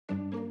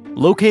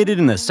Located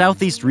in the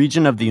southeast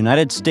region of the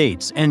United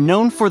States and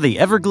known for the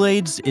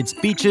Everglades, its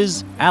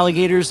beaches,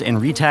 alligators, and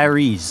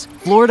retirees,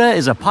 Florida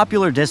is a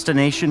popular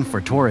destination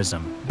for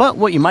tourism. But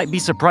what you might be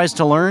surprised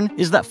to learn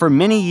is that for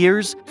many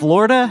years,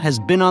 Florida has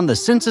been on the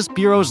Census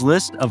Bureau's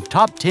list of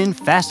top 10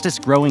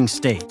 fastest-growing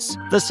states.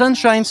 The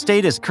Sunshine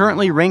State is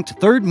currently ranked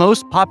third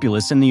most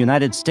populous in the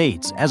United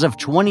States as of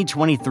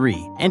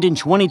 2023, and in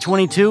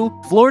 2022,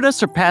 Florida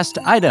surpassed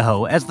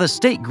Idaho as the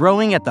state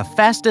growing at the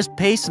fastest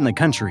pace in the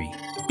country.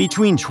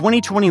 Between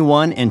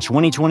 2021 and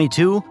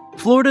 2022,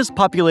 Florida's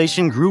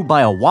population grew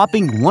by a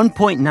whopping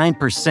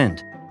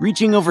 1.9%,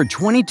 reaching over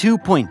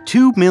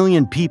 22.2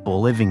 million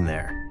people living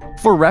there.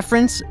 For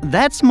reference,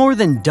 that's more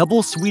than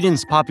double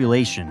Sweden's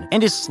population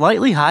and is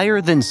slightly higher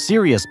than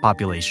Syria's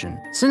population.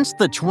 Since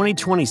the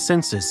 2020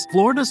 census,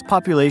 Florida's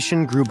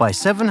population grew by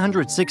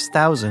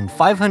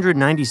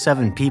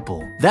 706,597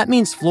 people. That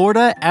means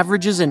Florida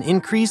averages an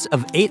increase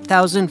of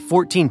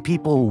 8,014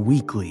 people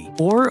weekly,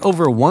 or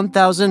over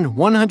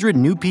 1,100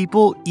 new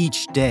people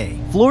each day.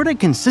 Florida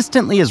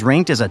consistently is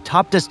ranked as a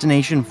top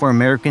destination for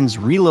Americans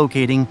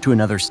relocating to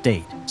another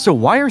state. So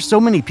why are so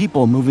many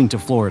people moving to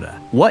Florida?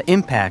 What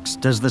impacts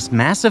does this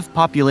massive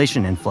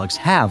population influx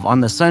have on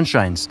the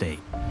Sunshine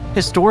State?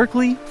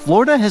 Historically,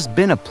 Florida has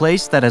been a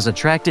place that has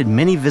attracted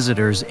many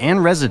visitors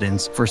and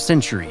residents for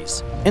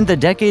centuries. In the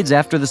decades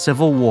after the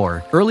Civil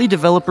War, early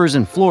developers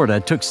in Florida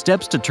took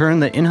steps to turn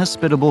the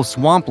inhospitable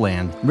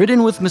swampland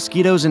ridden with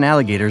mosquitoes and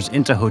alligators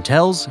into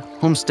hotels,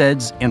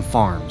 homesteads, and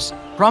farms.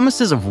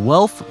 Promises of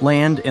wealth,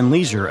 land, and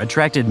leisure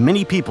attracted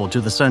many people to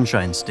the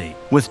Sunshine State,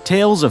 with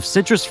tales of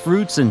citrus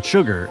fruits and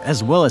sugar,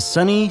 as well as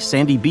sunny,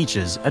 sandy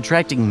beaches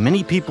attracting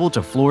many people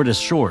to Florida's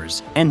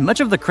shores, and much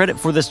of the credit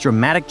for this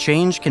dramatic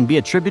change can be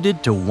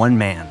attributed to one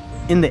man.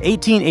 In the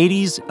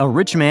 1880s, a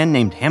rich man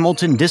named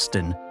Hamilton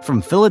Disston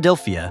from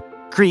Philadelphia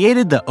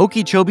created the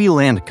Okeechobee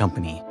Land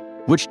Company,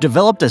 which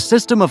developed a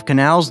system of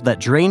canals that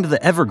drained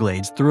the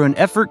Everglades through an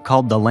effort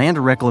called the land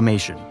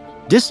reclamation.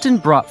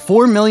 Disston brought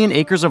 4 million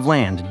acres of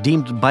land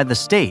deemed by the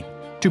state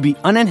to be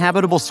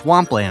uninhabitable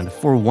swampland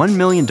for $1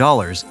 million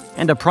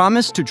and a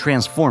promise to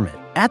transform it.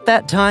 At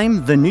that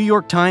time, the New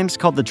York Times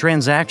called the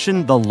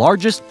transaction the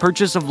largest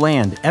purchase of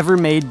land ever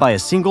made by a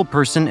single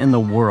person in the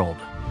world.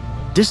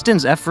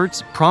 Disston's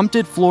efforts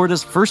prompted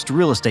Florida's first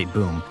real estate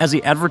boom as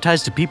he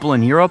advertised to people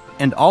in Europe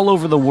and all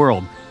over the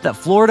world that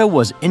Florida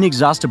was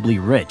inexhaustibly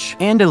rich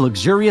and a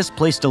luxurious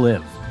place to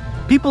live.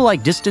 People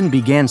like Disston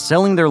began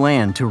selling their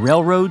land to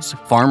railroads,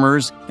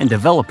 farmers, and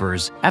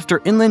developers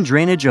after inland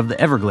drainage of the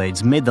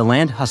Everglades made the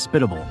land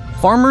hospitable.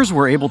 Farmers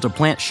were able to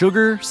plant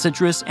sugar,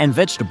 citrus, and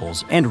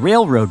vegetables, and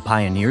railroad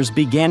pioneers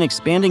began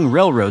expanding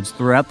railroads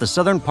throughout the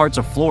southern parts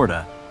of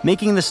Florida,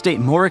 making the state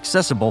more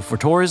accessible for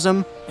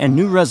tourism and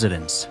new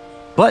residents.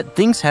 But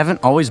things haven't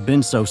always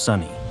been so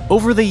sunny.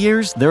 Over the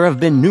years, there have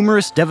been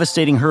numerous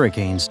devastating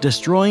hurricanes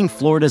destroying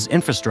Florida's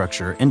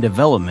infrastructure and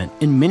development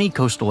in many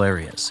coastal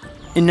areas.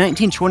 In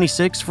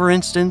 1926, for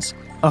instance,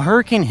 a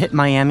hurricane hit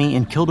Miami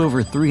and killed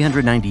over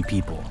 390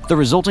 people. The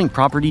resulting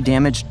property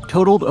damage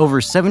totaled over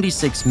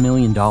 $76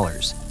 million.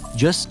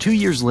 Just 2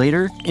 years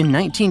later, in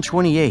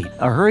 1928,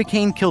 a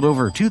hurricane killed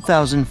over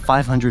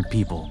 2,500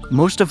 people,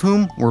 most of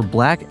whom were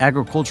black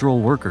agricultural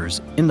workers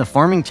in the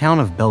farming town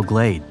of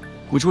Belglade,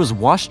 which was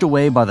washed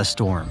away by the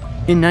storm.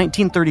 In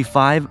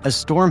 1935, a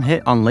storm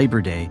hit on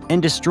Labor Day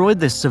and destroyed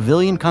the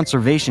civilian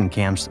conservation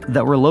camps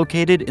that were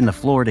located in the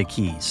Florida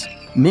Keys.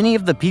 Many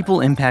of the people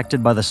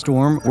impacted by the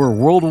storm were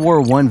World War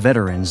I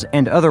veterans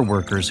and other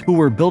workers who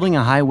were building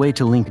a highway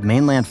to link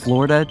mainland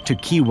Florida to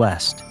Key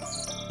West.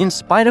 In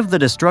spite of the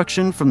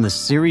destruction from this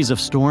series of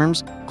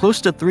storms,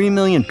 close to 3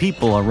 million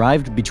people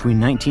arrived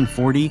between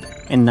 1940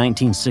 and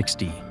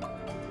 1960.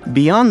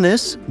 Beyond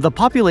this, the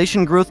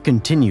population growth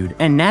continued,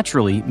 and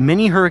naturally,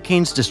 many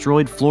hurricanes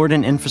destroyed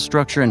Floridan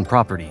infrastructure and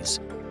properties.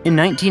 In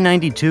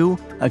 1992,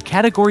 a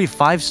Category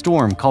 5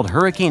 storm called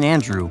Hurricane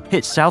Andrew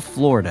hit South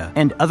Florida,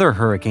 and other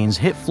hurricanes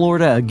hit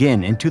Florida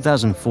again in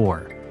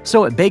 2004.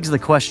 So it begs the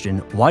question,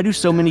 why do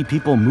so many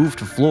people move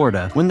to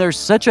Florida when there's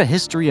such a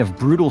history of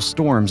brutal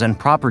storms and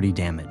property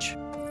damage?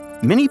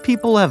 Many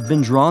people have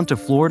been drawn to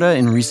Florida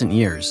in recent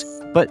years,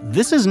 but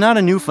this is not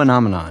a new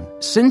phenomenon.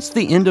 Since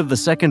the end of the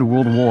Second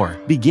World War,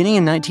 beginning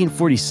in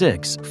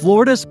 1946,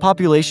 Florida's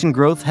population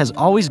growth has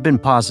always been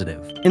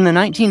positive. In the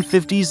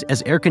 1950s,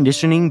 as air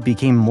conditioning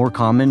became more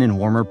common in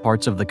warmer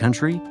parts of the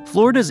country,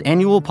 Florida's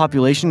annual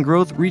population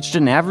growth reached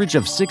an average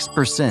of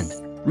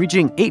 6%,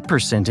 reaching 8%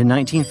 in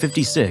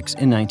 1956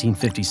 and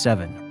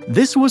 1957.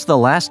 This was the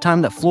last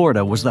time that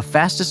Florida was the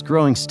fastest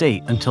growing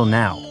state until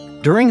now.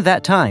 During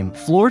that time,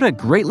 Florida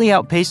greatly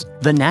outpaced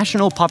the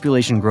national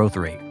population growth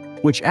rate,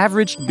 which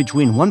averaged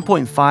between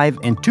 1.5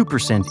 and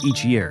 2%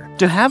 each year.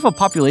 To have a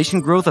population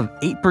growth of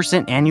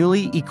 8%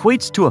 annually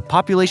equates to a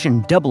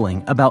population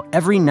doubling about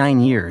every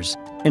 9 years.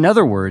 In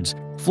other words,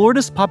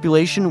 Florida's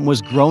population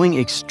was growing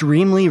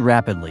extremely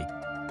rapidly.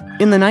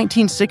 In the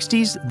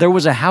 1960s, there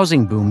was a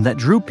housing boom that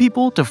drew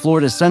people to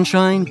Florida's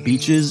sunshine,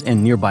 beaches,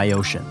 and nearby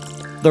ocean.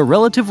 The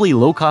relatively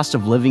low cost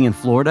of living in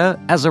Florida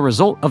as a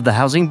result of the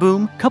housing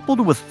boom,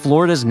 coupled with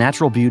Florida's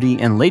natural beauty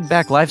and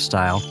laid-back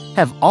lifestyle,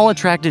 have all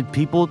attracted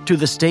people to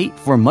the state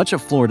for much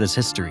of Florida's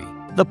history.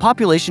 The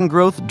population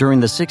growth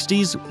during the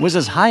 60s was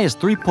as high as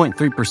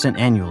 3.3%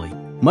 annually,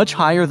 much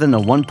higher than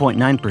the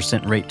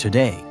 1.9% rate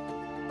today.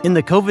 In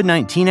the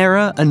COVID-19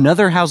 era,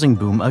 another housing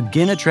boom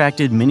again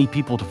attracted many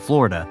people to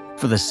Florida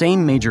for the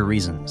same major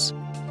reasons.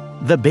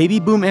 The baby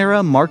boom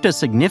era marked a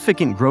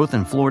significant growth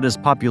in Florida's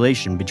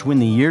population between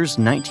the years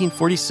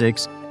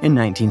 1946 and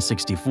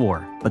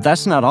 1964. But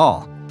that's not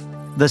all.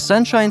 The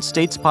Sunshine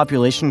State's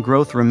population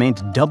growth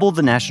remained double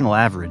the national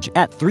average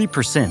at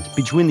 3%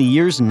 between the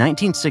years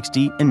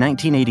 1960 and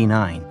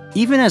 1989,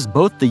 even as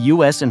both the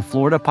U.S. and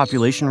Florida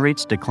population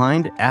rates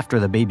declined after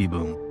the baby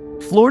boom.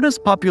 Florida's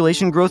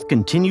population growth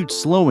continued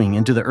slowing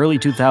into the early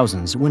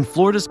 2000s when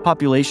Florida's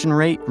population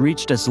rate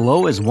reached as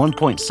low as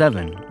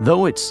 1.7,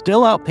 though it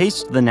still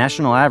outpaced the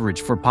national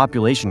average for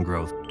population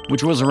growth,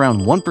 which was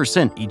around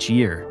 1% each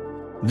year.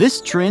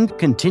 This trend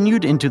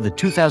continued into the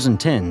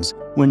 2010s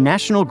when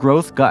national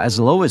growth got as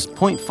low as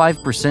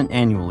 0.5%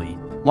 annually,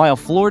 while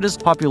Florida's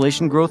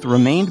population growth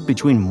remained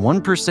between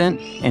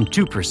 1% and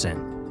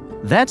 2%.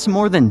 That's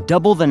more than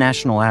double the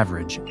national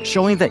average,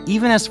 showing that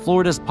even as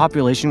Florida's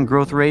population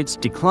growth rates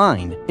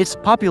declined, its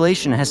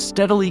population has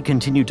steadily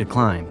continued to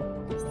climb.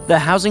 The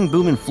housing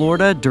boom in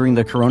Florida during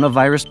the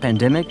coronavirus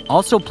pandemic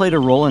also played a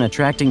role in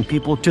attracting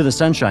people to the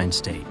Sunshine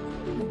State.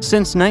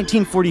 Since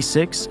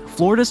 1946,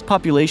 Florida's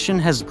population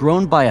has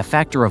grown by a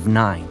factor of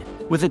 9,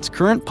 with its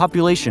current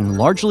population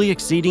largely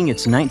exceeding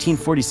its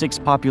 1946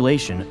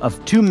 population of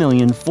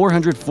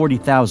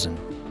 2,440,000.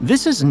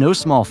 This is no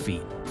small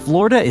feat.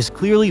 Florida is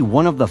clearly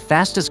one of the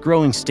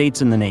fastest-growing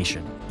states in the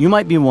nation. You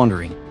might be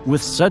wondering,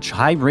 with such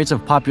high rates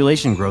of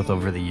population growth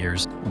over the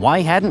years, why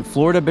hadn't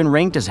Florida been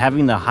ranked as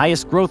having the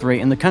highest growth rate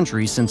in the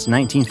country since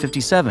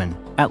 1957,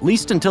 at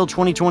least until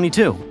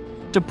 2022?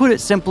 To put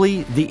it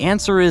simply, the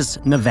answer is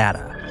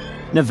Nevada.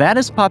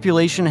 Nevada's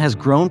population has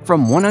grown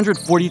from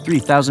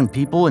 143,000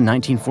 people in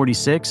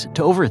 1946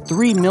 to over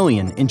 3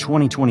 million in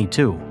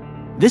 2022.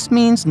 This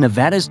means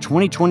Nevada's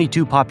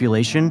 2022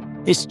 population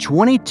is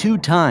 22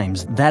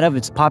 times that of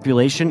its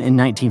population in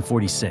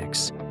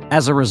 1946.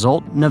 As a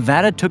result,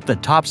 Nevada took the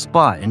top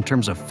spot in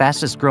terms of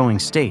fastest-growing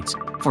states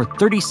for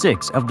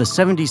 36 of the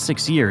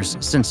 76 years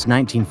since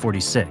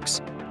 1946.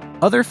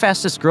 Other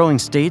fastest-growing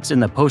states in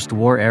the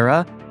post-war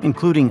era,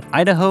 including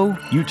Idaho,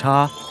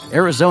 Utah,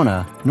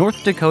 Arizona,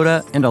 North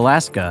Dakota, and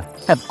Alaska,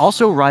 have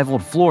also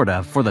rivaled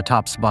Florida for the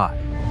top spot.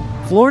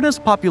 Florida's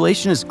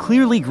population is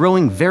clearly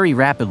growing very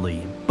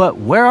rapidly, but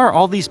where are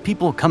all these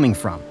people coming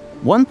from?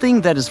 One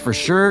thing that is for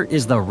sure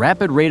is the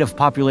rapid rate of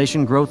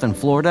population growth in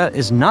Florida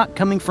is not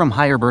coming from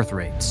higher birth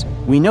rates.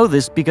 We know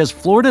this because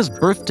Florida's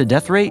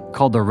birth-to-death rate,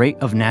 called the rate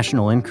of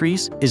national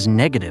increase, is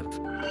negative.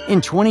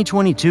 In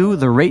 2022,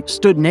 the rate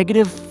stood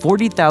negative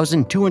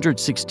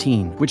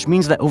 40,216, which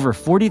means that over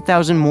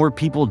 40,000 more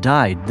people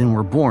died than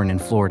were born in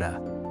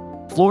Florida.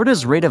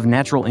 Florida's rate of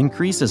natural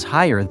increase is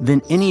higher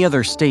than any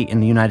other state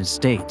in the United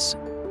States.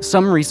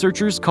 Some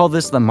researchers call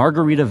this the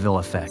Margaritaville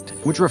effect,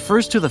 which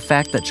refers to the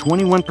fact that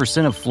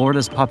 21% of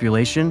Florida's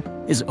population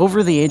is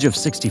over the age of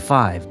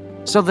 65,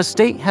 so the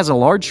state has a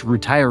large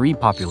retiree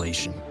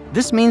population.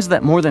 This means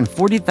that more than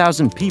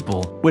 40,000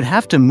 people would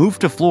have to move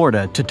to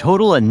Florida to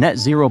total a net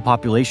zero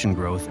population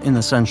growth in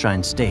the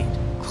Sunshine State.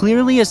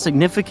 Clearly, a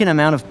significant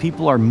amount of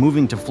people are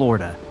moving to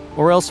Florida,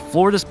 or else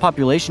Florida's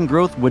population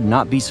growth would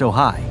not be so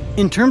high.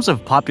 In terms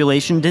of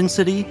population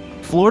density,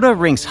 Florida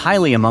ranks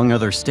highly among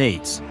other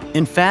states.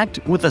 In fact,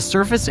 with a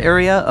surface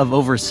area of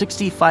over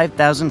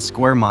 65,000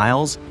 square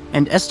miles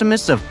and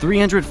estimates of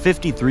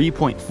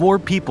 353.4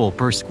 people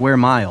per square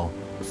mile,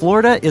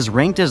 Florida is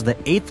ranked as the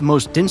 8th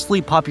most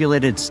densely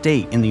populated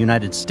state in the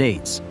United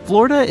States.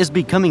 Florida is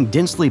becoming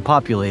densely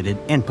populated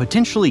and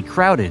potentially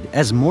crowded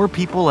as more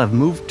people have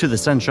moved to the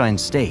Sunshine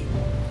State.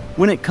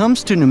 When it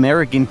comes to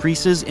numeric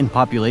increases in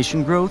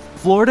population growth,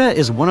 Florida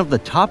is one of the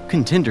top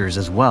contenders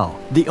as well.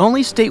 The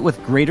only state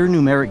with greater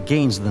numeric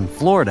gains than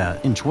Florida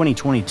in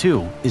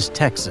 2022 is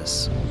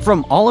Texas.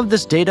 From all of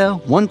this data,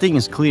 one thing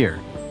is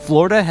clear: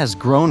 Florida has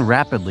grown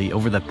rapidly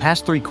over the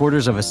past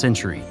 3/4 of a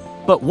century.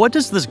 But what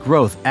does this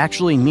growth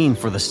actually mean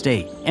for the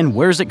state, and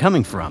where is it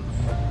coming from?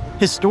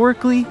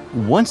 Historically,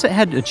 once it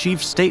had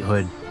achieved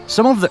statehood,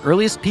 some of the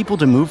earliest people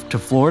to move to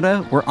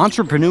Florida were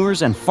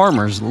entrepreneurs and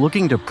farmers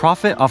looking to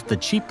profit off the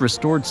cheap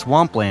restored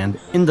swampland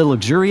in the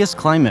luxurious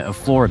climate of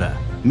Florida.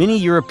 Many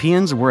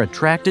Europeans were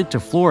attracted to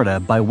Florida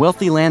by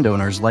wealthy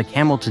landowners like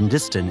Hamilton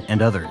Disston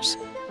and others,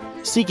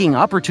 seeking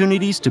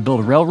opportunities to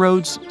build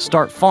railroads,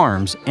 start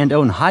farms, and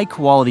own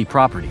high-quality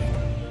property.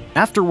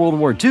 After World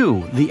War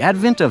II, the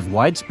advent of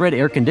widespread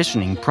air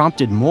conditioning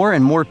prompted more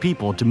and more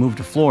people to move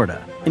to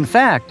Florida. In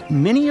fact,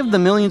 many of the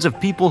millions of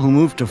people who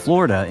moved to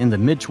Florida in the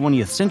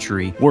mid-20th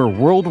century were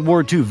World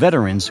War II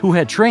veterans who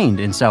had trained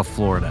in South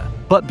Florida.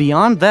 But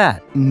beyond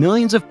that,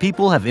 millions of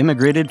people have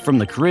immigrated from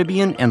the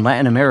Caribbean and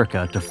Latin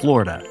America to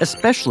Florida,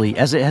 especially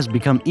as it has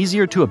become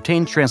easier to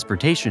obtain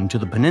transportation to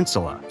the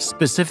peninsula.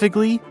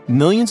 Specifically,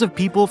 millions of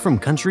people from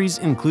countries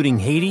including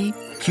Haiti,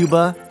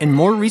 Cuba, and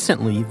more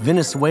recently,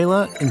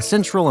 Venezuela and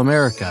Central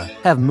America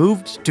have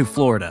moved to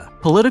Florida.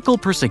 Political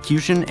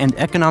persecution and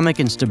economic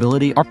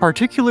instability are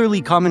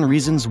particularly common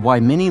reasons why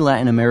many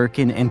Latin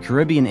American and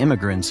Caribbean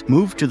immigrants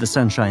move to the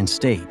Sunshine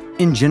State.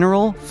 In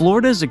general,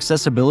 Florida's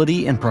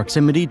accessibility and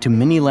proximity to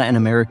many Latin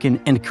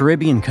American and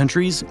Caribbean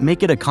countries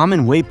make it a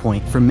common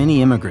waypoint for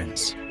many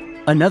immigrants.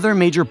 Another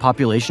major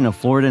population of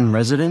Floridan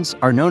residents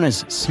are known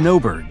as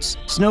snowbirds.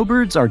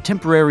 Snowbirds are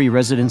temporary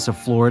residents of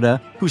Florida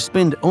who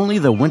spend only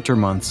the winter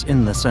months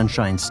in the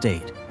Sunshine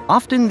State.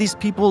 Often these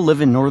people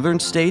live in northern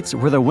states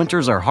where the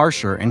winters are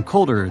harsher and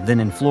colder than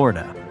in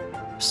Florida.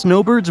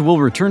 Snowbirds will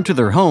return to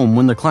their home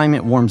when the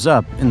climate warms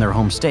up in their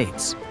home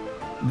states.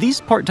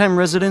 These part-time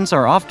residents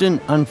are often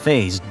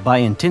unfazed by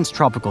intense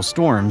tropical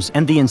storms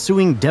and the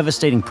ensuing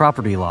devastating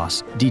property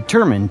loss,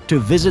 determined to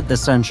visit the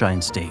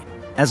Sunshine State.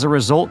 As a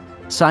result,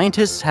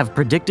 scientists have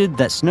predicted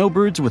that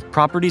snowbirds with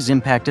properties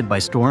impacted by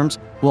storms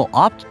will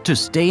opt to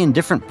stay in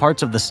different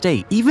parts of the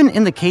state, even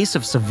in the case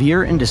of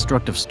severe and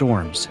destructive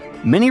storms.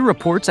 Many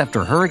reports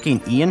after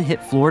Hurricane Ian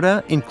hit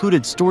Florida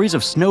included stories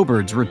of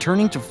snowbirds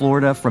returning to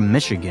Florida from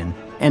Michigan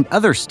and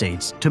other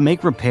states to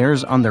make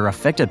repairs on their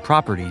affected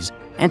properties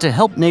and to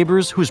help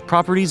neighbors whose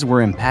properties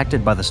were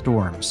impacted by the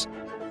storms.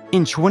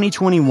 In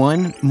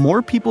 2021,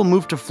 more people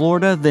moved to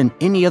Florida than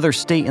any other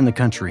state in the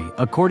country,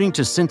 according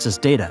to census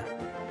data.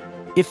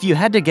 If you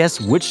had to guess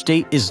which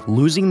state is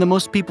losing the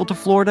most people to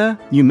Florida,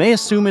 you may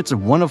assume it's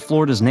one of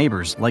Florida's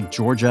neighbors, like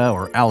Georgia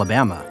or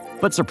Alabama.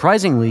 But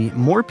surprisingly,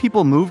 more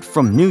people moved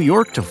from New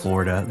York to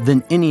Florida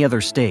than any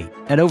other state,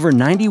 at over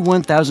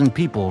 91,000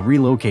 people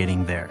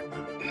relocating there.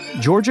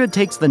 Georgia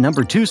takes the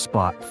number 2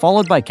 spot,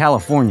 followed by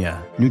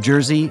California, New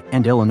Jersey,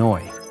 and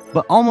Illinois.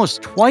 But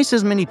almost twice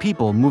as many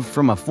people moved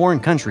from a foreign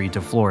country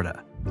to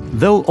Florida.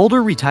 Though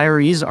older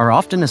retirees are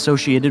often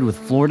associated with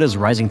Florida's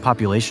rising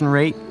population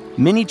rate,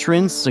 many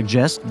trends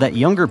suggest that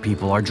younger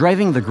people are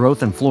driving the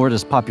growth in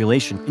Florida's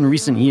population in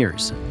recent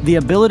years. The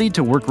ability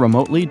to work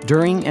remotely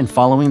during and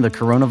following the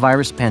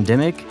coronavirus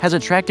pandemic has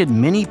attracted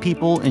many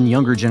people in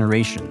younger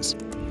generations.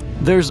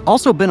 There's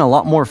also been a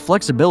lot more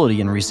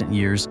flexibility in recent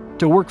years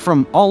to work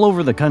from all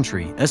over the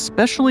country,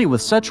 especially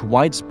with such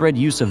widespread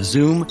use of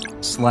Zoom,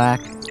 Slack,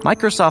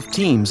 Microsoft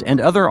Teams,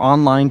 and other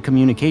online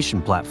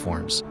communication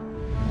platforms.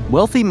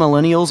 Wealthy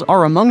millennials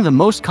are among the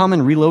most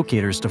common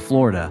relocators to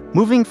Florida,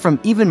 moving from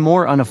even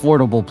more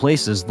unaffordable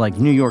places like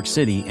New York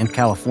City and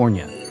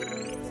California.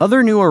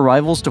 Other new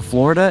arrivals to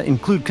Florida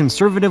include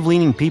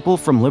conservative-leaning people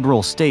from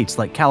liberal states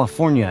like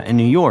California and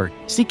New York,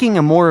 seeking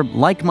a more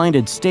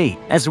like-minded state,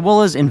 as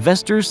well as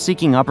investors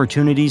seeking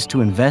opportunities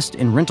to invest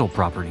in rental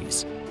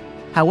properties.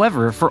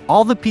 However, for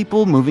all the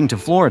people moving to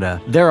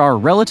Florida, there are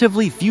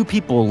relatively few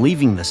people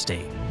leaving the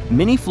state.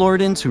 Many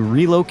Floridans who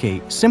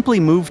relocate simply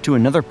move to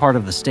another part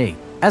of the state.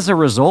 As a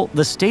result,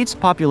 the state's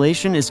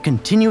population is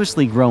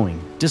continuously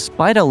growing,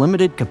 despite a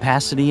limited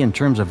capacity in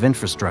terms of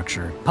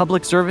infrastructure,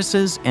 public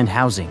services, and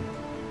housing.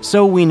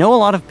 So we know a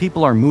lot of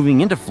people are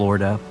moving into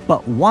Florida,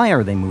 but why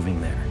are they moving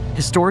there?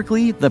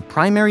 Historically, the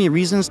primary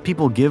reasons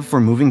people give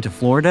for moving to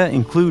Florida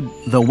include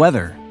the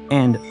weather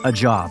and a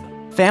job.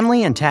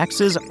 Family and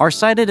taxes are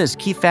cited as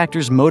key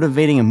factors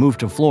motivating a move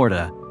to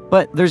Florida,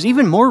 but there's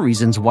even more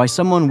reasons why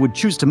someone would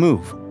choose to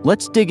move.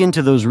 Let's dig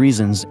into those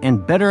reasons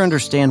and better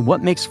understand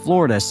what makes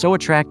Florida so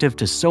attractive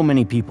to so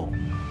many people.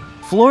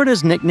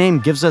 Florida's nickname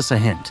gives us a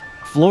hint.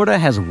 Florida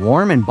has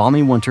warm and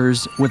balmy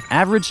winters with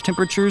average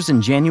temperatures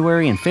in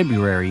January and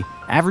February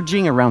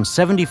averaging around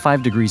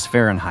 75 degrees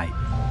Fahrenheit.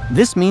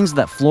 This means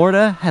that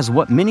Florida has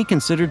what many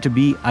consider to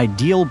be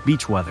ideal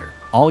beach weather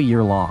all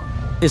year long,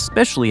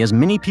 especially as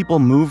many people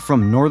move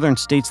from northern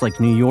states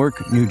like New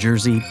York, New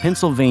Jersey,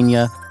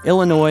 Pennsylvania,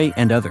 Illinois,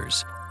 and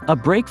others. A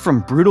break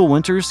from brutal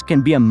winters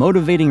can be a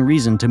motivating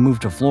reason to move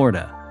to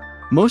Florida.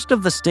 Most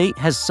of the state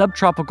has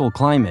subtropical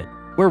climate,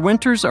 where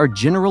winters are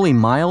generally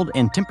mild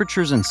and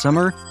temperatures in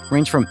summer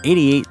range from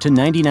 88 to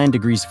 99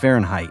 degrees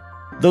Fahrenheit,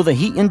 though the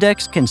heat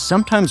index can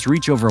sometimes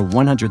reach over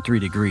 103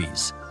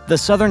 degrees. The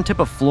southern tip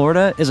of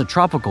Florida is a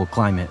tropical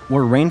climate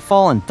where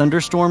rainfall and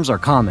thunderstorms are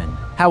common.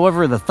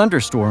 However, the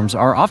thunderstorms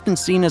are often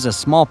seen as a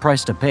small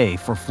price to pay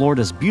for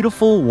Florida's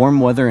beautiful warm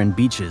weather and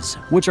beaches,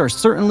 which are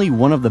certainly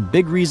one of the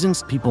big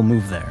reasons people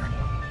move there.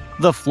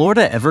 The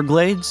Florida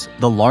Everglades,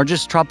 the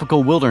largest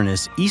tropical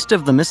wilderness east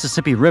of the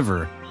Mississippi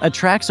River,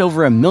 attracts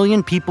over 1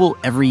 million people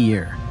every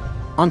year.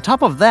 On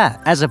top of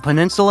that, as a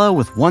peninsula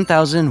with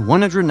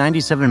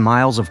 1,197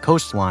 miles of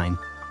coastline,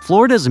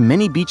 Florida's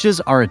many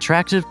beaches are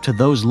attractive to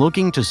those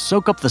looking to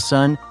soak up the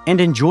sun and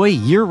enjoy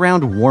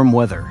year-round warm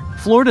weather.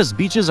 Florida's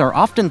beaches are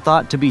often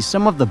thought to be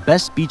some of the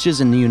best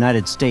beaches in the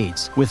United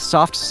States, with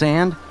soft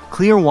sand,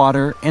 clear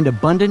water, and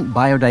abundant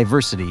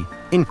biodiversity,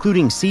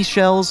 including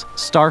seashells,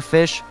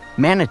 starfish,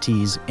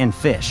 manatees, and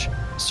fish.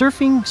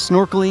 Surfing,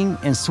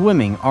 snorkeling, and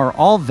swimming are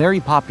all very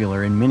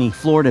popular in many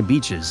Florida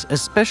beaches,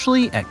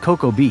 especially at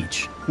Cocoa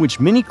Beach, which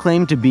many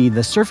claim to be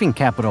the surfing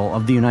capital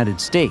of the United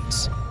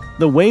States.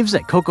 The waves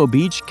at Cocoa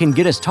Beach can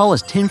get as tall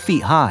as 10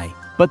 feet high,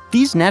 but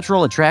these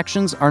natural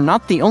attractions are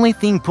not the only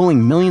thing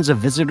pulling millions of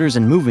visitors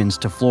and move-ins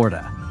to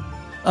Florida.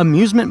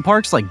 Amusement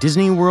parks like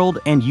Disney World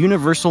and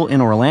Universal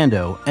in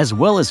Orlando, as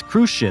well as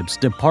cruise ships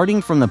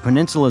departing from the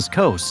peninsula's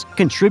coast,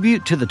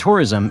 contribute to the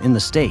tourism in the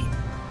state.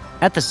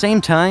 At the same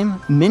time,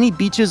 many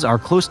beaches are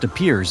close to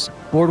piers,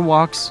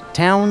 boardwalks,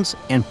 towns,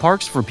 and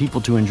parks for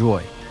people to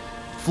enjoy.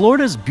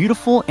 Florida's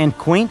beautiful and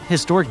quaint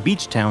historic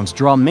beach towns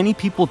draw many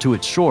people to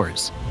its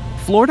shores.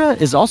 Florida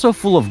is also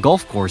full of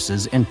golf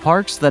courses and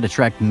parks that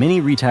attract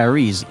many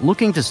retirees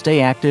looking to stay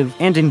active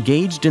and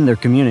engaged in their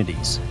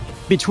communities.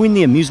 Between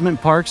the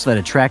amusement parks that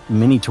attract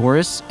many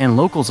tourists and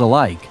locals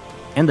alike,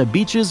 and the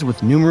beaches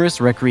with numerous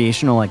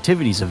recreational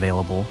activities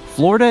available,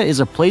 Florida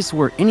is a place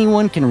where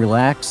anyone can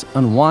relax,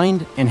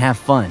 unwind, and have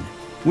fun,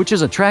 which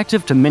is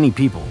attractive to many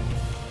people.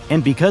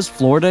 And because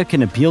Florida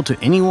can appeal to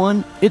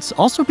anyone, it's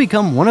also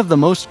become one of the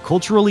most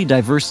culturally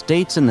diverse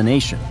states in the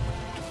nation.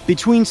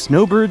 Between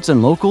snowbirds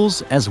and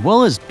locals, as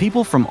well as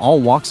people from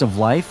all walks of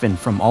life and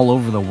from all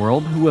over the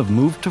world who have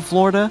moved to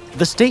Florida,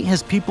 the state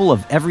has people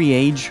of every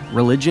age,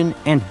 religion,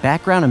 and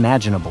background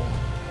imaginable.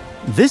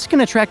 This can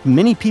attract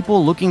many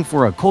people looking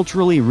for a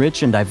culturally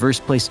rich and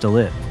diverse place to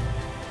live.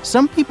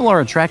 Some people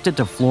are attracted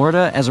to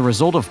Florida as a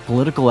result of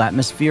political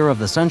atmosphere of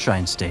the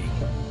Sunshine State.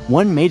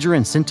 One major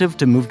incentive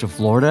to move to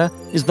Florida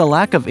is the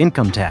lack of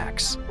income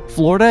tax.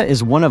 Florida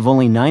is one of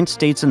only 9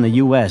 states in the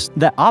U.S.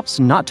 that opts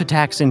not to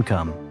tax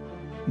income.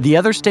 The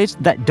other states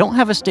that don't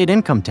have a state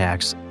income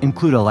tax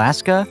include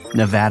Alaska,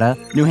 Nevada,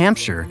 New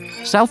Hampshire,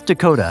 South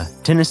Dakota,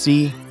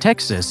 Tennessee,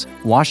 Texas,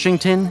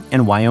 Washington,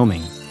 and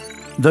Wyoming.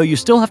 Though you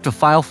still have to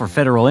file for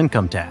federal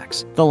income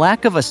tax, the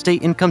lack of a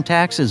state income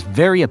tax is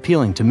very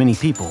appealing to many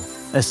people,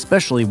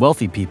 especially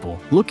wealthy people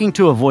looking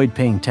to avoid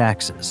paying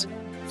taxes.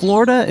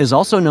 Florida is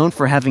also known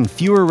for having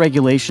fewer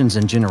regulations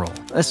in general,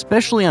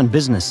 especially on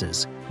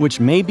businesses, which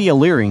may be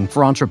alluring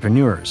for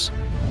entrepreneurs.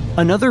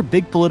 Another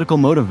big political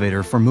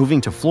motivator for moving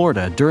to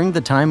Florida during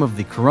the time of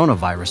the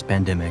coronavirus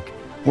pandemic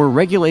were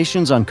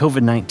regulations on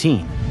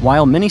COVID-19.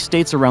 While many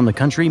states around the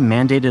country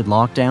mandated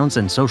lockdowns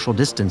and social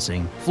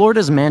distancing,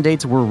 Florida's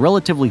mandates were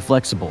relatively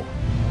flexible.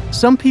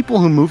 Some people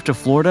who moved to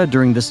Florida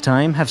during this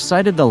time have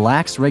cited the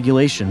lax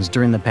regulations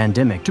during the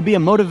pandemic to be a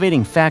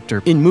motivating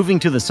factor in moving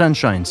to the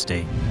Sunshine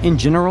State. In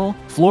general,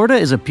 Florida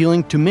is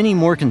appealing to many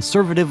more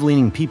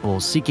conservative-leaning people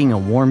seeking a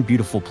warm,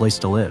 beautiful place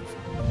to live.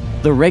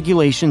 The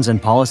regulations and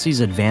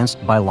policies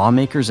advanced by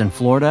lawmakers in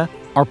Florida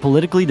are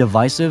politically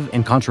divisive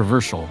and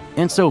controversial,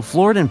 and so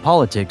Floridan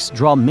politics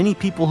draw many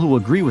people who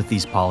agree with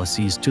these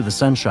policies to the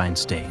Sunshine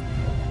State.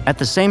 At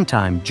the same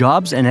time,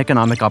 jobs and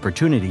economic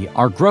opportunity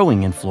are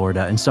growing in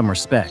Florida in some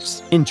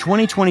respects. In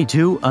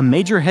 2022, a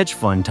major hedge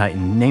fund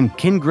titan named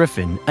Ken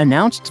Griffin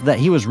announced that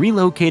he was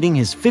relocating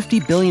his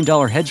 $50 billion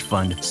hedge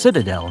fund,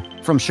 Citadel,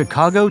 from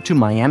Chicago to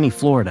Miami,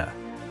 Florida.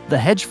 The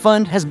hedge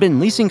fund has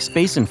been leasing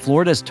space in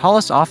Florida's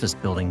tallest office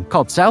building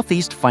called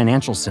Southeast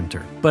Financial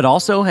Center, but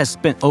also has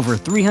spent over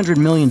 $300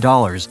 million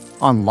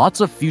on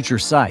lots of future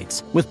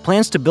sites, with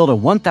plans to build a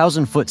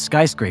 1,000-foot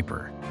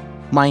skyscraper.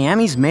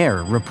 Miami's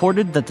mayor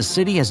reported that the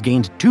city has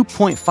gained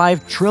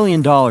 $2.5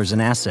 trillion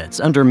in assets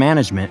under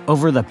management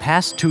over the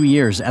past 2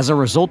 years as a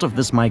result of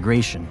this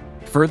migration.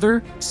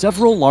 Further,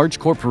 several large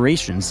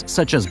corporations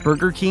such as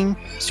Burger King,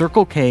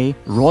 Circle K,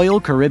 Royal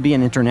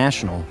Caribbean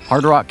International,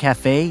 Hard Rock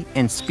Cafe,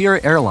 and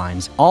Spirit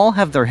Airlines all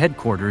have their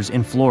headquarters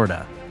in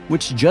Florida,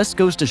 which just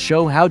goes to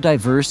show how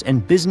diverse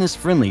and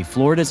business-friendly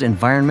Florida's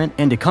environment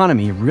and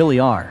economy really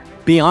are.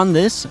 Beyond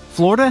this,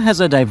 Florida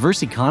has a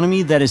diverse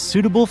economy that is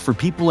suitable for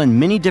people in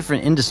many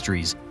different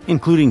industries,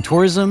 including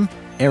tourism,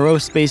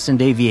 aerospace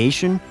and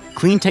aviation,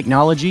 clean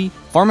technology,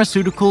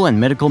 pharmaceutical and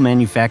medical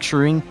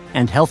manufacturing,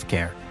 and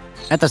healthcare.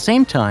 At the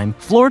same time,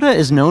 Florida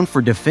is known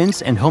for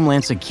defense and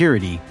homeland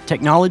security,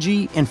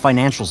 technology, and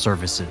financial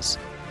services.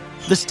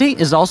 The state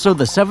is also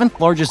the 7th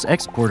largest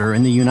exporter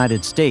in the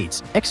United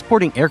States,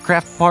 exporting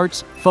aircraft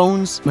parts,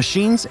 phones,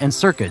 machines, and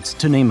circuits,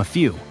 to name a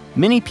few.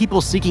 Many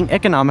people seeking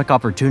economic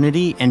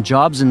opportunity and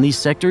jobs in these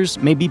sectors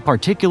may be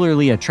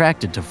particularly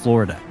attracted to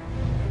Florida.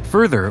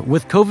 Further,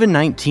 with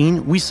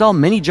COVID-19, we saw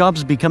many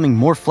jobs becoming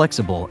more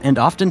flexible and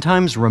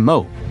oftentimes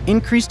remote.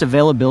 Increased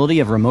availability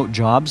of remote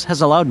jobs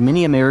has allowed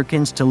many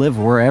Americans to live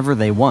wherever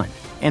they want,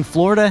 and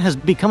Florida has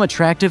become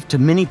attractive to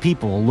many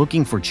people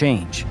looking for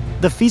change.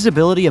 The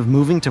feasibility of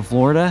moving to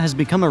Florida has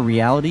become a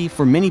reality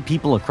for many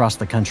people across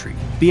the country.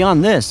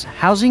 Beyond this,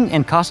 housing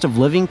and cost of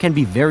living can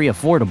be very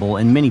affordable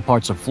in many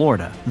parts of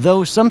Florida,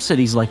 though some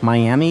cities like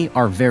Miami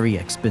are very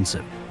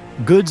expensive.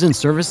 Goods and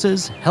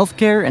services,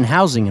 healthcare, and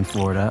housing in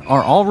Florida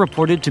are all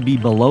reported to be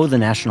below the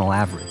national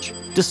average.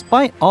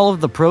 Despite all of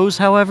the pros,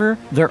 however,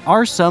 there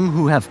are some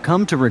who have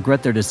come to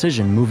regret their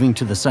decision moving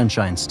to the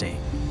Sunshine State.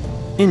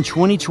 In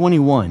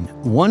 2021,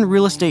 one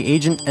real estate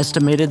agent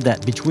estimated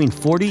that between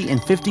 40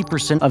 and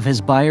 50% of his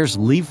buyers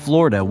leave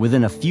Florida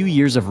within a few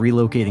years of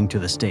relocating to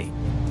the state.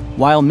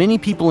 While many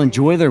people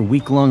enjoy their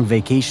week-long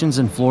vacations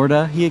in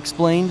Florida, he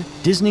explained,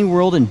 Disney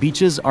World and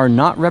beaches are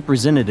not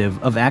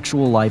representative of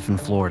actual life in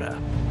Florida.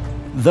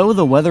 Though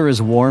the weather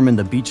is warm and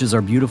the beaches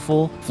are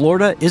beautiful,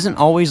 Florida isn't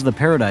always the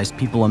paradise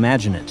people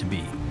imagine it to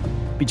be.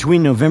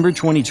 Between November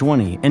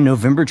 2020 and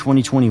November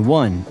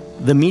 2021,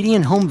 the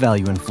median home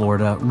value in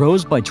Florida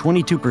rose by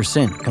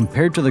 22%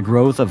 compared to the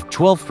growth of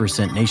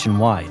 12%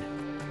 nationwide.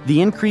 The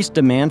increased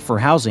demand for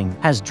housing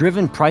has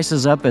driven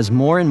prices up as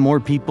more and more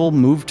people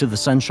move to the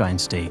Sunshine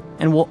State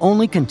and will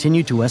only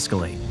continue to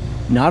escalate.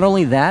 Not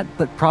only that,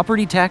 but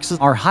property taxes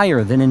are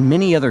higher than in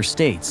many other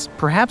states,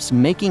 perhaps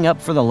making up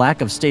for the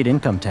lack of state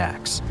income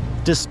tax.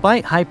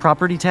 Despite high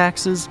property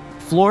taxes,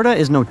 Florida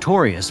is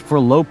notorious for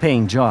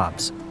low-paying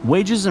jobs.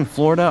 Wages in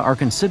Florida are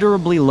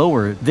considerably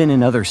lower than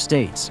in other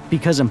states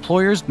because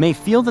employers may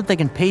feel that they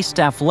can pay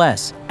staff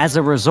less as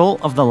a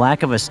result of the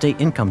lack of a state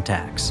income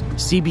tax.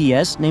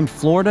 CBS named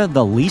Florida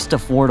the least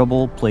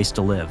affordable place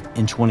to live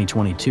in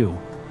 2022,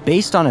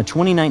 based on a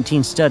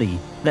 2019 study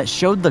that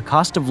showed the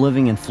cost of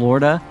living in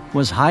Florida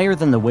was higher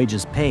than the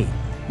wages paid.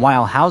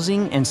 While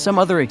housing and some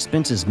other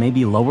expenses may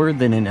be lower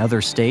than in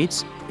other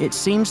states, it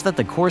seems that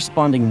the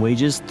corresponding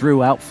wages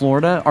throughout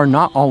Florida are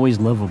not always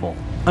livable.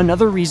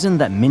 Another reason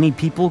that many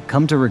people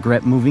come to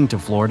regret moving to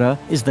Florida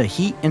is the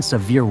heat and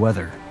severe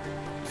weather.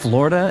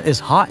 Florida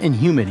is hot and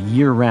humid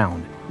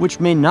year-round,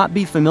 which may not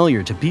be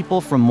familiar to people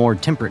from more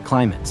temperate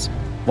climates.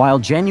 While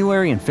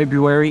January and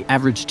February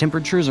average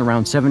temperatures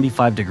around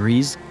 75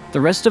 degrees,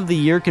 the rest of the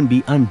year can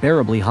be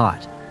unbearably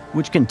hot,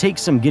 which can take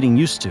some getting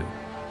used to.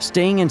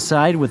 Staying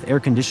inside with air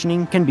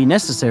conditioning can be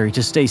necessary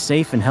to stay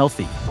safe and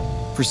healthy.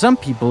 For some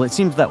people, it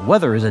seems that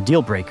weather is a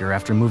deal-breaker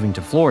after moving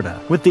to Florida,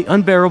 with the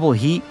unbearable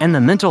heat and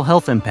the mental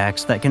health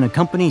impacts that can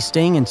accompany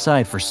staying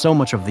inside for so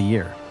much of the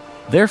year.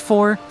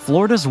 Therefore,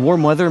 Florida's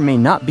warm weather may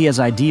not be as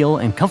ideal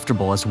and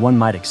comfortable as one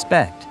might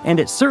expect, and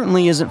it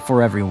certainly isn't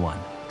for everyone.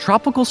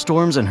 Tropical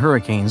storms and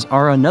hurricanes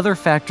are another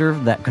factor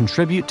that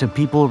contribute to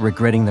people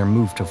regretting their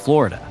move to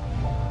Florida.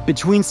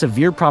 Between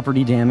severe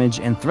property damage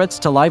and threats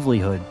to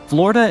livelihood,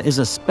 Florida is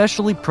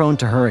especially prone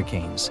to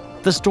hurricanes.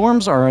 The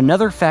storms are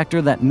another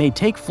factor that may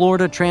take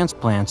Florida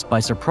transplants by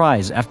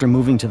surprise after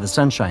moving to the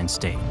Sunshine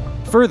State.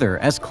 Further,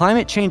 as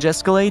climate change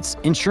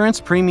escalates, insurance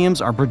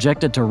premiums are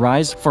projected to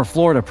rise for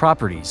Florida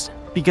properties,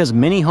 because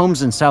many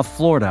homes in South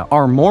Florida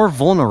are more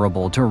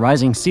vulnerable to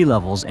rising sea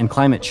levels and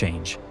climate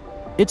change.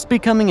 It's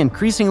becoming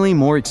increasingly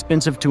more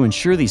expensive to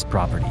insure these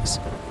properties.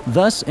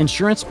 Thus,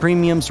 insurance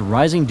premiums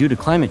rising due to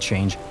climate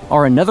change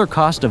are another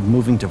cost of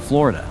moving to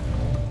Florida.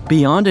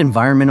 Beyond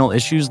environmental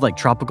issues like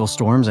tropical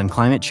storms and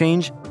climate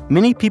change,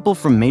 many people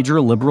from major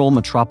liberal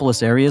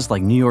metropolis areas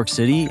like New York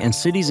City and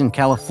cities in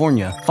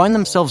California find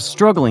themselves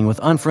struggling with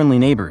unfriendly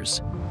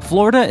neighbors.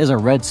 Florida is a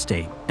red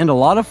state, and a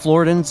lot of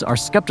Floridans are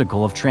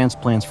skeptical of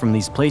transplants from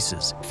these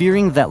places,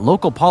 fearing that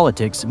local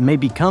politics may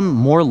become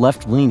more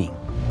left-leaning.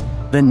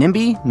 The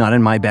NIMBY, not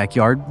in my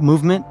backyard,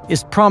 movement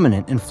is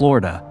prominent in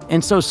Florida,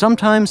 and so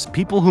sometimes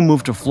people who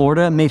move to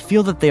Florida may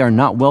feel that they are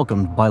not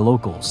welcomed by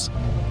locals.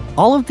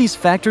 All of these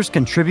factors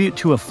contribute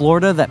to a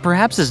Florida that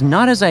perhaps is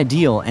not as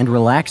ideal and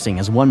relaxing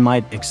as one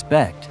might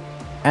expect.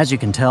 As you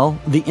can tell,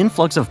 the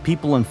influx of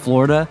people in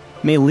Florida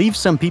may leave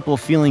some people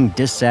feeling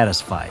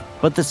dissatisfied,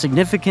 but the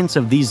significance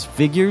of these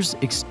figures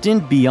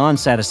extend beyond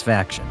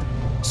satisfaction.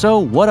 So,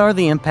 what are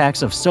the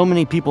impacts of so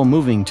many people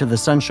moving to the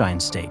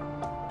Sunshine State?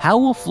 How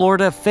will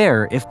Florida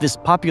fare if this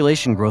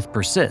population growth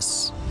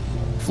persists?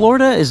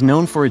 Florida is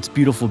known for its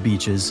beautiful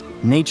beaches,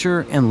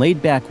 nature, and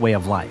laid-back way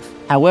of life.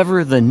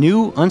 However, the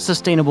new,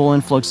 unsustainable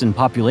influx in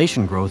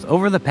population growth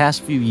over the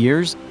past few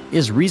years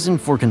is reason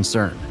for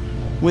concern.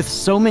 With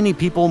so many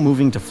people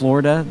moving to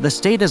Florida, the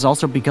state has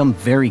also become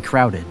very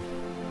crowded.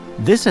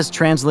 This has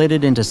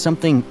translated into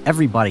something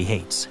everybody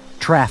hates: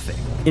 traffic.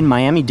 In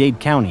Miami-Dade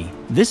County,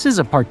 this is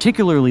a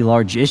particularly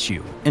large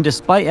issue, and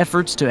despite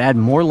efforts to add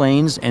more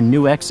lanes and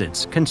new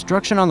exits,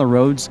 construction on the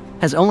roads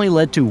has only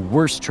led to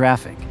worse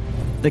traffic.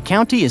 The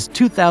county is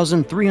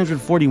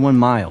 2,341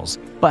 miles,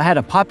 but had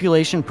a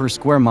population per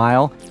square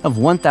mile of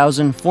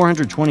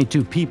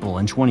 1,422 people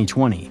in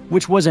 2020,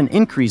 which was an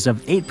increase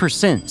of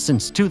 8%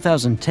 since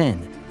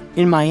 2010.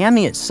 In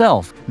Miami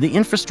itself, the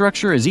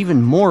infrastructure is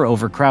even more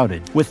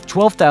overcrowded, with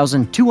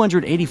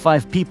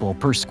 12,285 people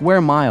per square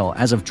mile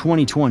as of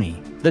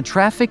 2020. The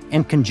traffic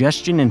and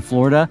congestion in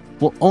Florida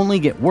will only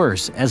get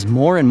worse as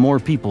more and more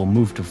people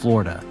move to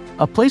Florida,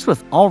 a place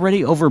with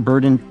already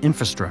overburdened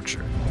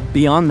infrastructure.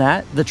 Beyond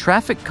that, the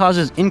traffic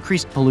causes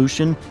increased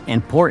pollution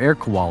and poor air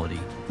quality,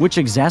 which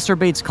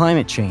exacerbates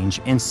climate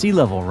change and sea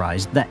level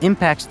rise that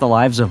impacts the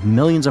lives of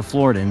millions of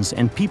Floridans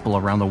and people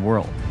around the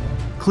world.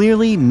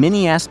 Clearly,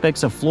 many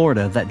aspects of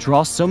Florida that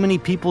draw so many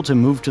people to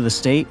move to the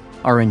state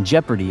are in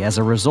jeopardy as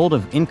a result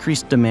of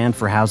increased demand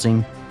for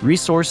housing,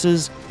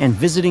 resources, and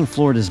visiting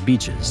Florida's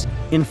beaches.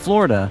 In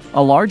Florida,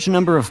 a large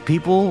number of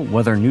people,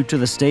 whether new to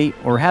the state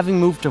or having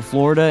moved to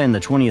Florida in the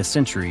 20th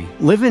century,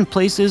 live in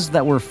places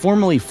that were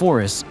formerly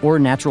forests or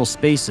natural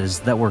spaces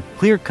that were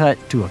clear-cut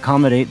to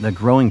accommodate the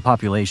growing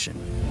population.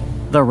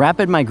 The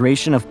rapid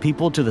migration of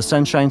people to the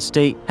Sunshine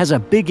State has a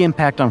big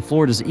impact on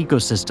Florida's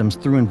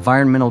ecosystems through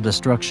environmental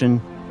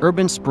destruction,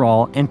 urban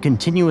sprawl, and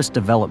continuous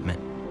development.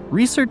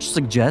 Research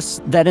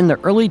suggests that in the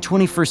early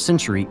 21st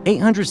century,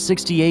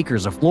 860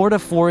 acres of Florida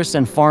forests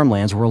and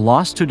farmlands were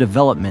lost to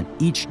development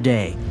each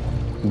day.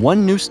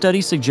 One new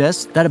study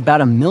suggests that about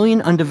 1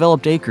 million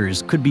undeveloped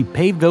acres could be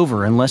paved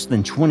over in less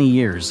than 20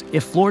 years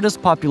if Florida's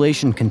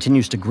population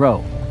continues to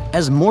grow.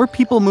 As more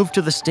people move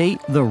to the state,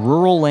 the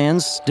rural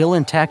lands still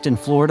intact in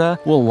Florida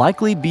will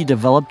likely be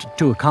developed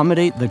to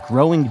accommodate the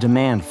growing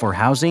demand for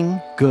housing,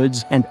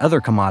 goods, and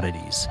other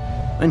commodities.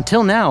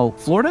 Until now,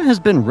 Florida has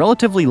been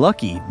relatively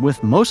lucky,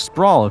 with most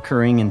sprawl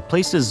occurring in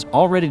places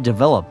already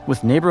developed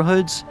with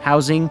neighborhoods,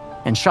 housing,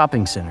 and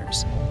shopping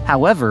centers.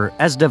 However,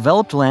 as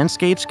developed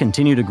landscapes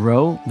continue to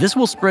grow, this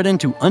will spread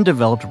into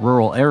undeveloped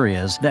rural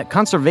areas that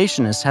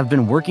conservationists have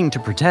been working to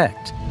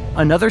protect.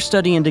 Another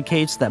study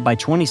indicates that by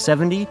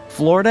 2070,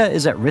 Florida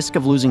is at risk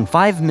of losing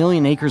 5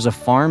 million acres of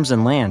farms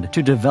and land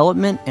to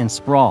development and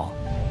sprawl.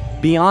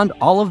 Beyond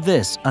all of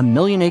this, 1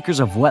 million acres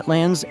of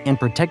wetlands and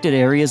protected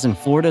areas in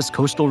Florida's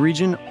coastal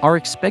region are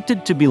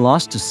expected to be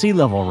lost to sea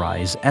level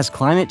rise as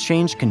climate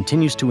change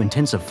continues to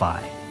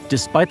intensify.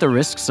 Despite the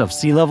risks of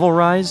sea level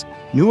rise,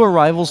 new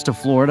arrivals to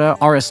Florida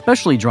are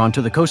especially drawn to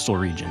the coastal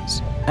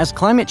regions. As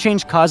climate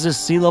change causes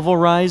sea level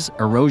rise,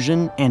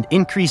 erosion, and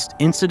increased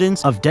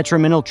incidence of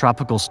detrimental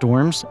tropical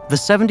storms, the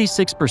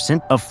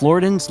 76% of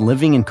Floridans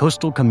living in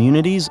coastal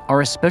communities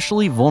are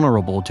especially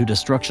vulnerable to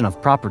destruction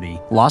of property,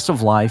 loss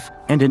of life,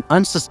 and an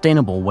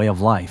unsustainable way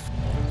of life.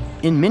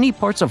 In many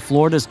parts of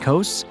Florida's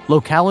coasts,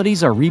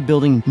 localities are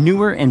rebuilding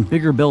newer and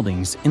bigger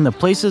buildings in the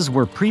places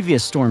where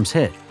previous storms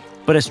hit.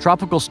 But as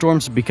tropical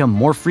storms become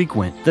more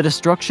frequent, the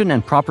destruction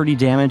and property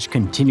damage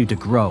continue to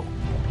grow.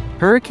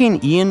 Hurricane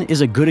Ian is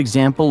a good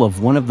example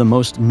of one of the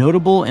most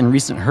notable and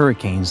recent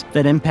hurricanes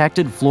that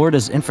impacted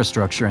Florida's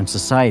infrastructure and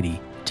society,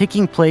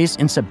 taking place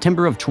in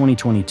September of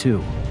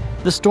 2022.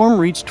 The storm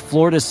reached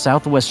Florida's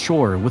southwest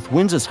shore with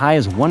winds as high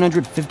as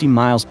 150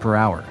 miles per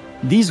hour.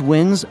 These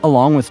winds,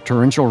 along with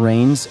torrential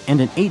rains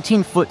and an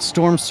 18-foot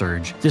storm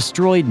surge,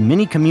 destroyed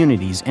many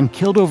communities and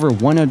killed over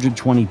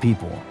 120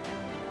 people.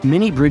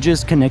 Many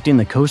bridges connecting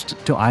the coast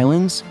to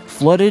islands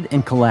flooded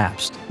and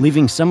collapsed,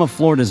 leaving some of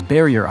Florida's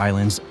barrier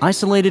islands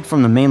isolated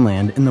from the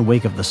mainland in the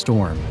wake of the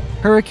storm.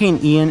 Hurricane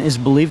Ian is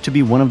believed to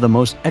be one of the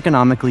most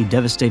economically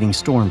devastating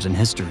storms in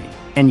history.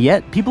 And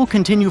yet, people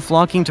continue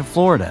flocking to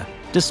Florida,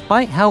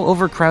 despite how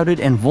overcrowded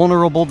and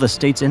vulnerable the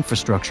state's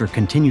infrastructure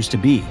continues to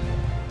be.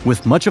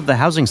 With much of the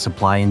housing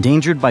supply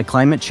endangered by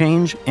climate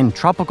change and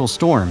tropical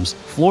storms,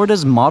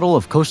 Florida's model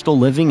of coastal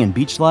living and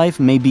beach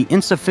life may be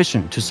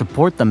insufficient to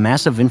support the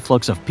massive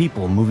influx of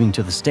people moving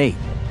to the state.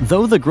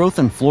 Though the growth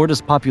in Florida's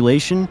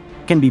population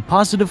can be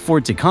positive for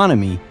its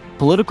economy,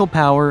 political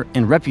power,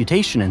 and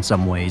reputation in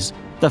some ways,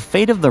 the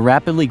fate of the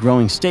rapidly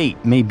growing state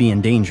may be in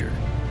danger.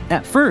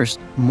 At first,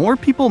 more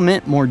people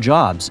meant more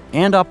jobs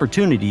and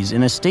opportunities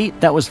in a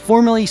state that was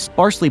formerly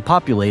sparsely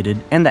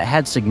populated and that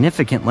had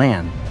significant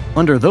land.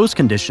 Under those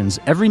conditions,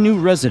 every new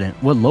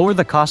resident would lower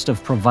the cost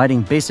of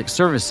providing basic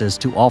services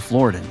to all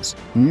Floridans.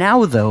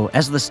 Now, though,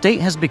 as the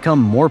state has become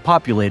more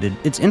populated,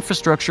 its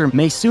infrastructure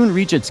may soon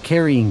reach its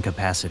carrying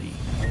capacity.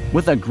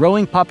 With a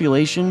growing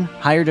population,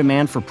 higher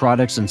demand for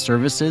products and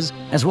services,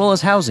 as well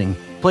as housing,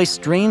 place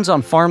strains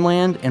on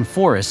farmland and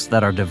forests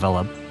that are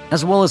developed,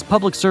 as well as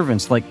public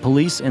servants like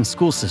police and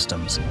school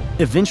systems.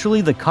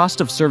 Eventually, the cost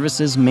of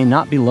services may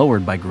not be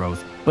lowered by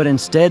growth, but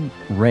instead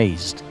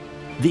raised.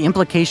 The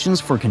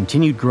implications for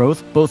continued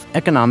growth, both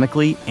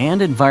economically and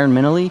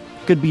environmentally,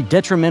 could be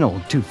detrimental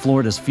to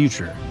Florida's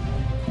future.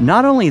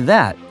 Not only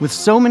that, with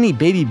so many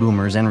baby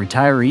boomers and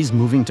retirees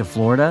moving to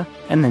Florida,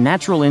 and the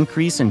natural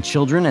increase in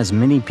children as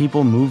many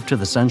people move to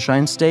the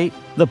Sunshine State,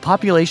 the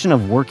population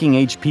of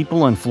working-age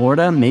people in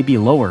Florida may be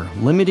lower,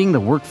 limiting the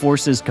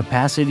workforce's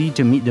capacity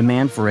to meet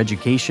demand for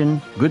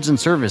education, goods and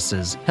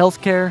services,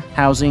 healthcare,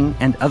 housing,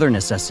 and other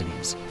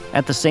necessities.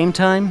 At the same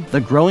time,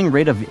 the growing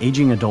rate of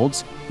aging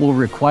adults will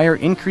require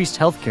increased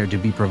healthcare to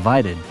be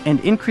provided, and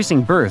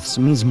increasing births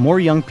means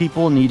more young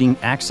people needing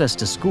access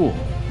to school.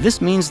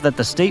 This means that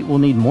the state will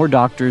need more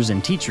doctors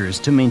and teachers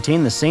to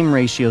maintain the same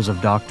ratios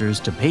of doctors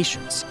to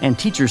patients and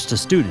teachers to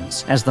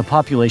students as the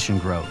population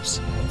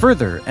grows.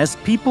 Further, as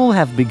people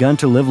have begun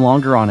to live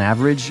longer on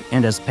average,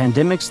 and as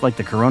pandemics like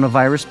the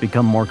coronavirus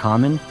become more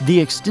common, the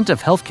extent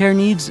of healthcare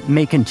needs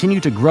may continue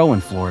to grow in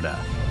Florida.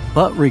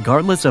 But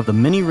regardless of the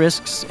many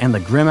risks and the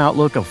grim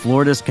outlook of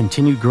Florida's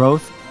continued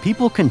growth,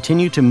 people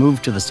continue to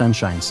move to the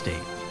Sunshine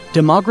State.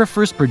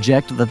 Demographers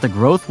project that the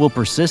growth will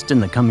persist in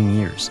the coming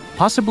years,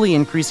 possibly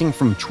increasing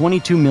from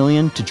 22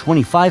 million to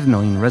 25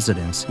 million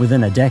residents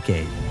within a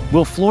decade.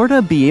 Will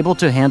Florida be able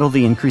to handle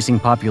the increasing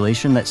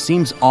population that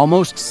seems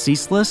almost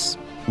ceaseless?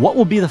 What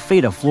will be the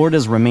fate of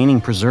Florida's remaining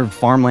preserved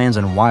farmlands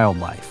and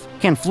wildlife?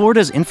 Can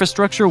Florida's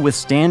infrastructure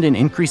withstand an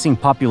increasing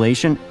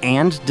population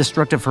and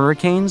destructive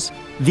hurricanes?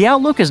 The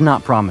outlook is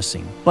not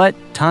promising, but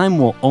time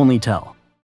will only tell.